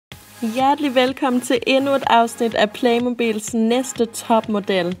Hjertelig velkommen til endnu et afsnit af Playmobils næste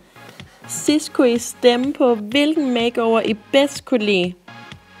topmodel. Sidst kunne I stemme på, hvilken makeover I bedst kunne lide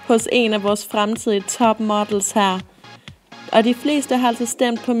hos en af vores fremtidige topmodels her. Og de fleste har altså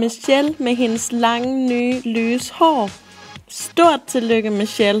stemt på Michelle med hendes lange, nye, lyse hår. Stort tillykke,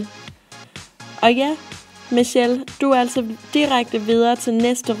 Michelle. Og ja, Michelle, du er altså direkte videre til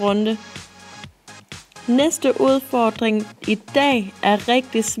næste runde. Næste udfordring i dag er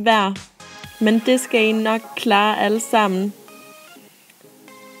rigtig svær, men det skal I nok klare alle sammen.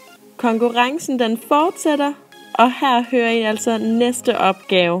 Konkurrencen den fortsætter, og her hører I altså næste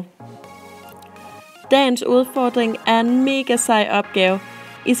opgave. Dagens udfordring er en mega sej opgave.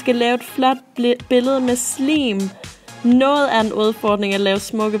 I skal lave et flot billede med slim. Noget er en udfordring at lave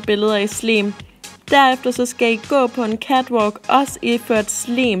smukke billeder i slim. Derefter så skal I gå på en catwalk, også iført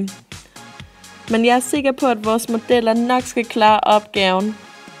slim. Men jeg er sikker på, at vores modeller nok skal klare opgaven.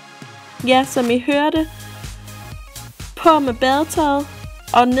 Ja, som I hørte, på med badetøjet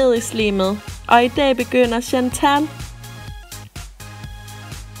og ned i slimet. Og i dag begynder Chantal.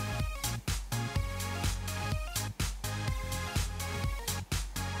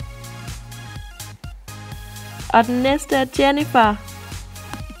 Og den næste er Jennifer.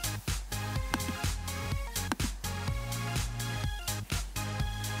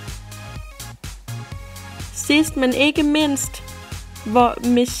 Sidst, men ikke mindst, hvor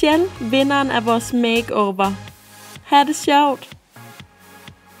Michelle, vinderen af vores makeover. Ha' det sjovt!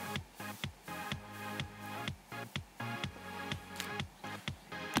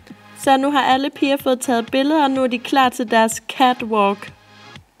 Så nu har alle piger fået taget billeder, og nu er de klar til deres catwalk.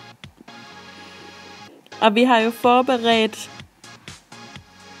 Og vi har jo forberedt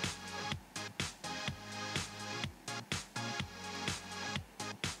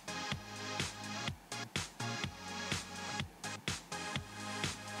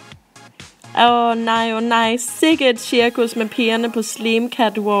Åh nej, sikke et cirkus med pigerne på slim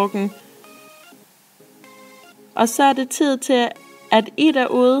catwalken. Og så er det tid til, at I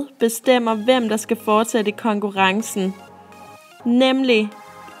derude bestemmer, hvem der skal fortsætte i konkurrencen. Nemlig,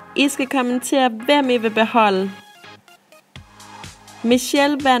 I skal kommentere, hvem I vil beholde.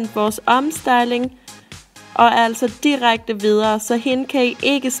 Michelle vandt vores omstyling, og er altså direkte videre, så hende kan I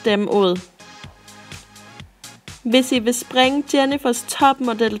ikke stemme ud. Hvis I vil springe Jennifers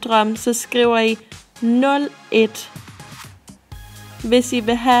topmodeldrøm, så skriver I 01. Hvis I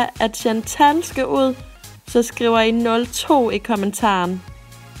vil have, at Chantal skal ud, så skriver I 02 i kommentaren.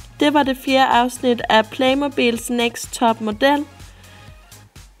 Det var det 4. afsnit af Playmobils næste topmodel.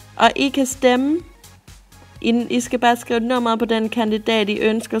 Og I kan stemme. I skal bare skrive nummeret på den kandidat, I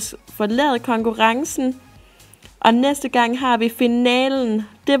ønsker forlade konkurrencen. Og næste gang har vi finalen.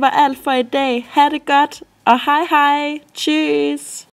 Det var alt for i dag. Ha' det godt. Og hej hej. Tschüss.